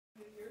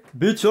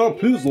Bitch, I'll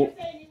pizzle.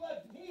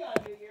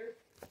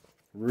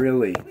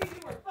 Really?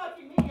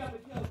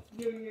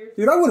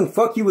 Dude, I wouldn't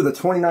fuck you with a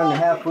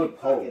 29.5-foot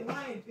pole. Fucking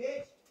lying,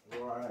 bitch.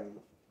 Right.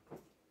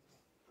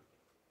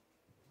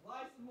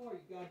 Lie some more, you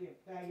goddamn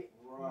faggot.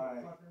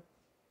 Right. Lie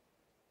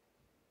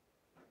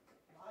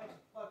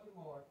some fucking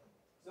more.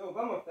 So if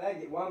I'm a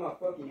faggot, why am I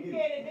fucking you? You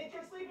can't admit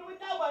you're sleeping with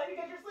nobody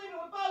because you're sleeping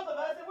with both of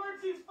us, and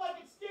we're too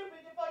fucking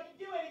stupid to fucking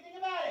do anything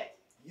about it.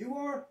 You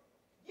are?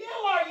 You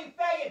are, you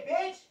faggot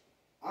bitch!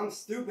 I'm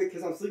stupid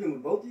because I'm sleeping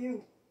with both of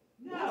you?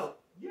 No,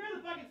 you're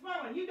the fucking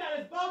smart one. You got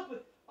us both with,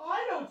 oh,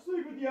 I don't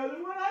sleep with the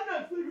other one, I'm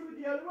not sleeping with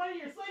the other one, and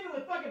you're sleeping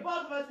with fucking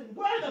both of us, and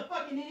we're the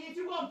fucking idiots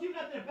who won't do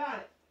nothing about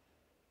it.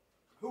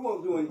 Who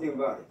won't do anything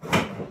about it?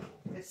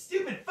 The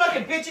stupid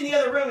fucking bitch in the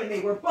other room and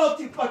me, we're both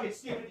too fucking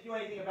stupid to do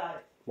anything about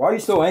it. Why are you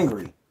so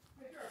angry?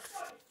 Because you're a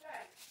fucking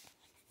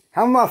faggot.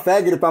 How am I a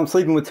faggot if I'm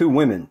sleeping with two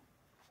women?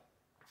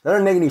 That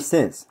doesn't make any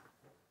sense.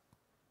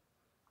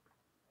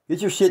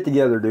 Get your shit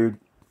together, dude.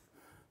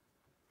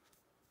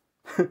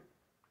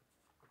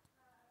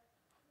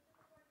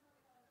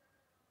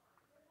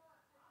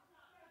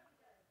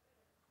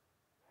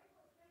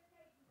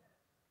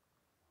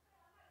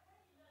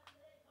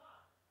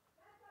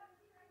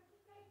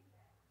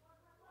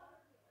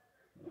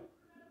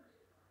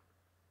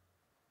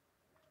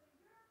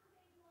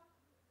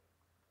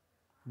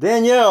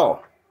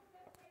 Danielle!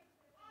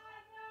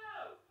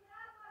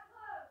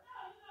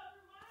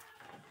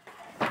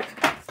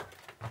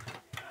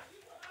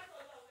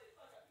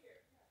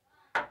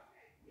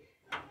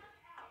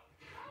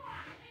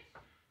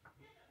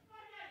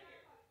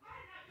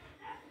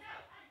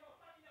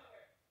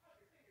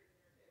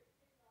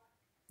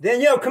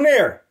 Danielle, come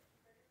here!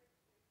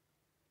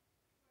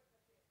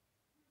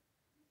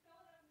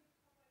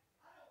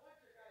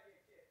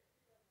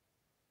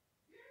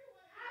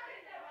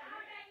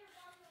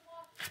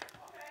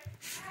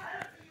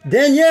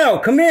 Danielle,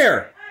 come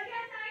here!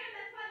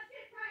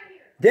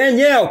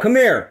 Danielle, come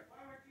here!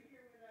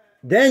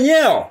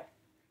 Danielle,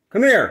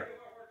 come here!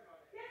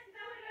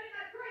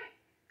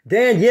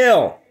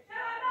 Danielle!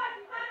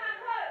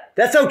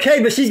 That's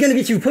okay, but she's gonna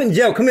get you put in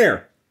jail. Come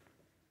here.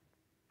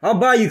 I'll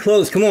buy you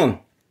clothes. Come on.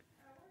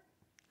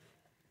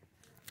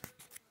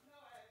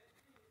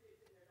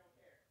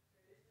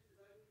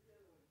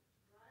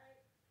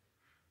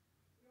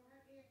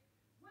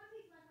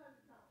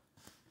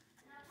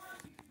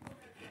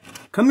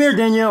 Come here,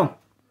 Danielle.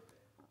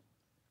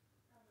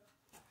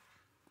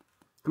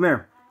 Come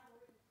here.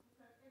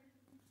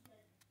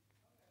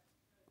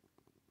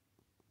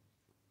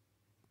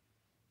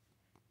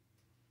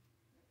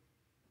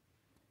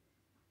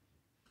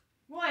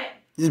 What?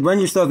 Just bring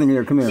your stuff in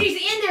here. Come here.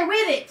 She's in there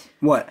with it.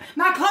 What?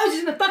 My clothes is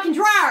in the fucking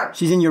dryer.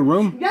 She's in your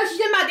room? No, she's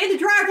in the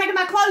dryer taking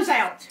my clothes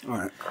out. All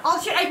right. All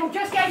the shit April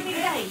just gave me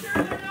today.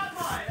 Sure, they're not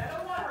mine. I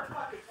don't want her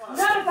fucking clothes.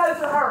 None of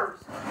those are hers.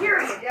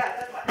 Period. Yeah,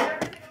 that's why.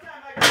 Every single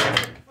time I go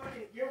to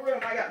fucking your room,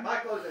 I got my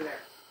clothes in there.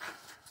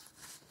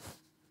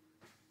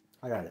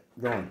 I got it.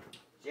 Go on.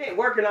 She ain't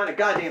working on a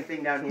goddamn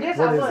thing down here. Yes,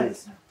 What I is was.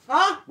 this?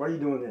 Huh? Why are you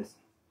doing this?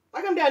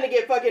 I come down to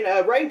get fucking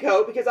a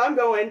raincoat because I'm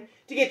going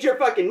to get your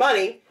fucking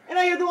money, and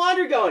I hear the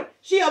laundry going.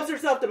 She helps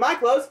herself to my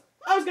clothes.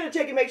 I was gonna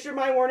check and make sure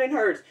mine weren't in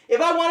hers.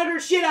 If I wanted her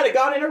shit, I'd have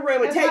gone in her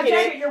room and That's my taken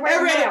jacket it you're wearing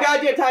every other now.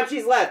 goddamn time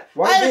she's left.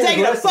 Why I are you haven't being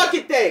taken a aggressive?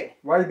 fucking thing.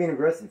 Why are you being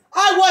aggressive?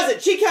 I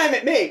wasn't. She came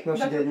at me. No,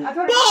 she didn't. I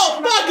told her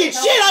Bull fucking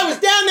shit! I was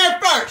down there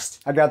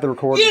first. I got the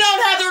recording. You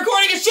don't have the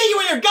recording of shit. You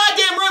in your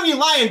goddamn room, you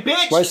lying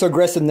bitch. Why are you so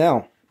aggressive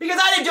now? Because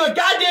I didn't do a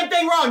goddamn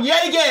thing wrong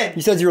yet again.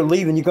 You said you were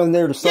leaving. You come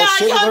there to start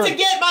Yeah, shit I with come her? to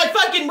get my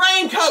fucking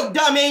raincoat,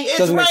 dummy. It's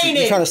Doesn't make sense.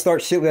 raining. You're trying to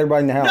start shit with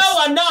everybody in the house. No,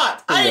 I'm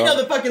not. I didn't you know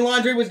are. the fucking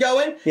laundry was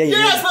going. Yeah, you You're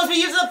not did. supposed to be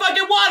using the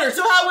fucking water,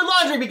 so how would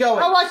laundry be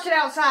going? I watched it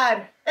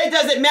outside. It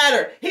doesn't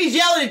matter. He's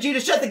yelling at you to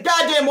shut the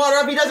goddamn water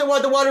off. He doesn't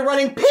want the water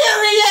running,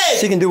 period!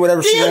 She can do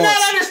whatever she Do you wants.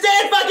 not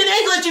understand fucking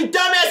English, you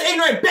dumbass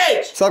ignorant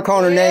bitch? Stop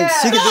calling her names.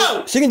 She can,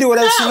 No! she can do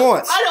whatever she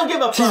wants. I don't give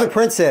a fuck. She's a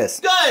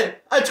princess. Good.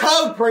 A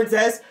toad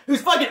princess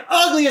who's fucking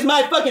ugly as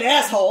my fucking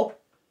asshole.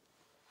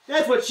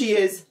 That's what she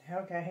is.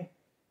 Okay.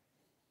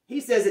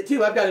 He says it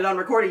too. I've got it on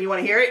recording. You want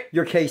to hear it?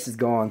 Your case is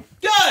gone.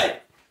 Good.